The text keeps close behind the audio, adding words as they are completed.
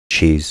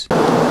cheese.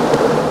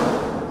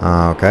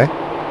 Okay.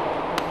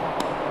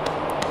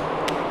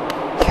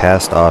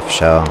 Cast off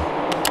shell.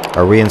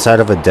 Are we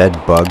inside of a dead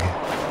bug?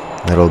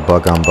 Little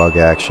bug on bug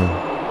action.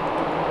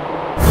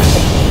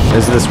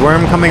 Is this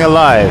worm coming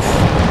alive?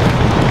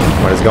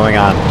 What is going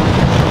on?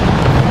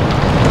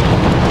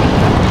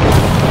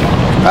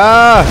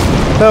 Ah!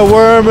 The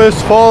worm is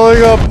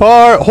falling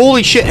apart!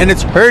 Holy shit, and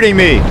it's hurting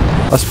me!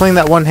 I was playing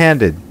that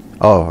one-handed.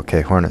 Oh,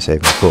 okay, Hornet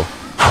saved me. Cool.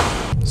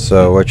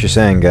 So what you're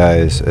saying,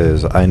 guys,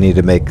 is I need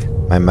to make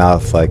my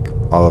mouth like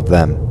all of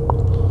them.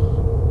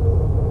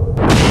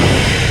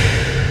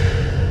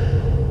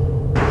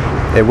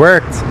 It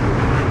worked!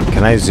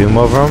 Can I zoom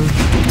over them?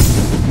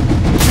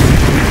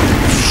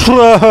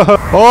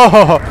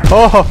 Oh!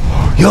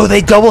 Yo,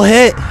 they double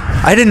hit!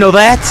 I didn't know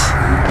that!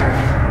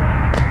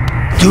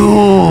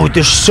 Dude,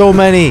 there's so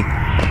many!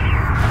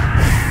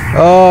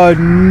 Oh,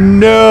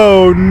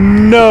 no!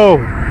 No!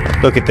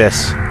 Look at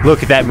this.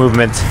 Look at that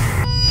movement.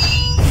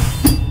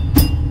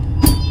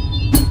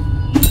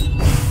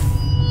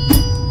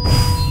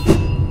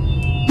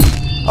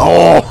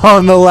 Oh,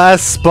 on the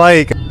last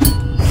spike!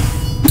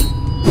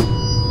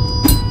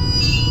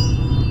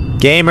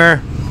 Gamer!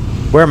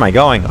 Where am I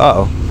going?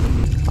 Uh-oh.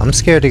 I'm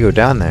scared to go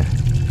down there.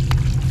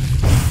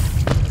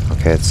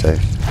 Okay, it's safe.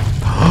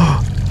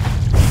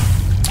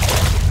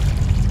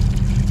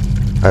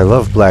 I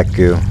love black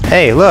goo.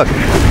 Hey, look!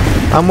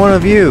 I'm one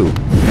of you!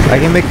 I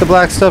can make the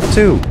black stuff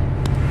too!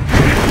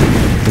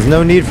 There's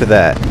no need for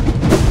that.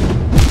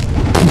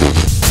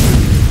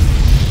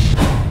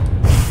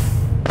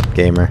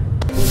 Gamer.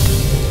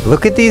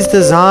 Look at these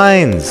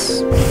designs!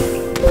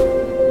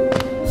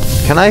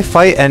 Can I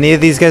fight any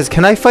of these guys?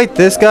 Can I fight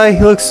this guy?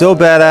 He looks so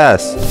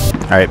badass.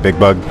 Alright, big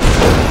bug.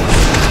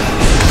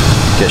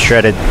 Get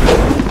shredded.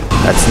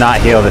 Let's not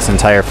heal this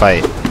entire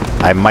fight.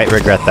 I might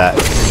regret that.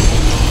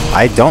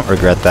 I don't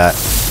regret that.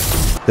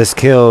 This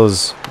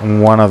kills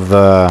one of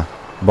the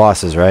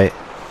bosses, right?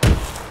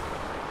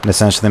 And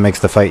essentially makes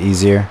the fight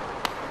easier.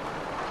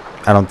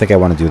 I don't think I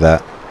want to do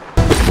that.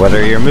 What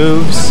are your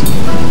moves?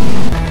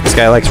 This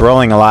guy likes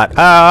rolling a lot.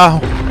 Ow!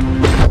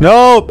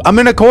 No! I'm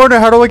in a corner!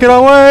 How do I get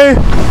away?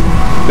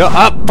 No,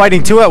 up!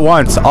 Fighting two at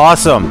once!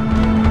 Awesome!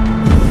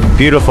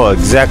 Beautiful.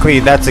 Exactly.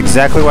 That's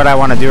exactly what I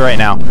want to do right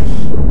now.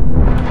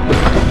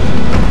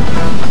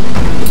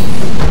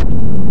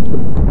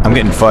 I'm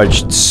getting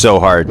fudged so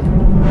hard.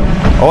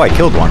 Oh, I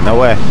killed one. No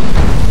way.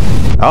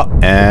 Oh,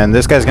 and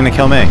this guy's gonna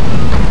kill me.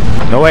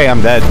 No way,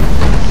 I'm dead.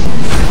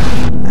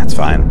 That's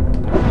fine.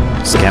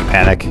 Just can't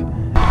panic.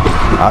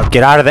 Oh,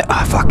 get out of there.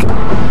 Oh, fuck.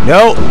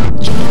 No!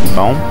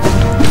 Boom.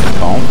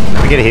 Boom.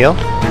 Let me get a heal.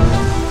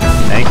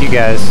 Thank you,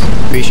 guys.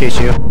 Appreciate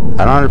you.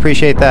 I don't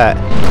appreciate that.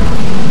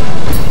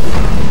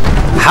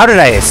 How did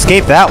I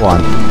escape that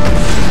one?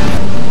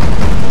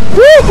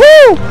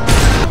 Woohoo!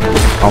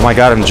 Oh my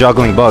god, I'm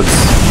juggling bugs.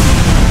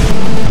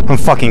 I'm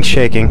fucking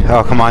shaking.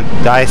 Oh, come on.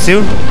 Die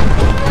soon?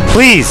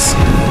 Please!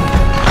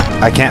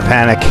 I can't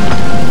panic.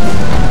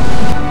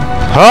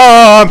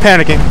 Oh, I'm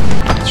panicking.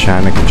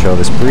 Trying to control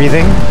this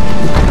breathing.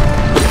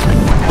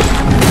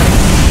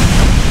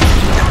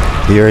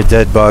 You're a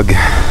dead bug.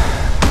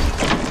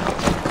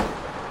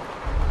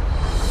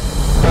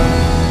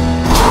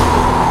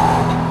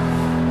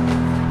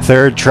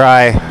 Third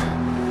try.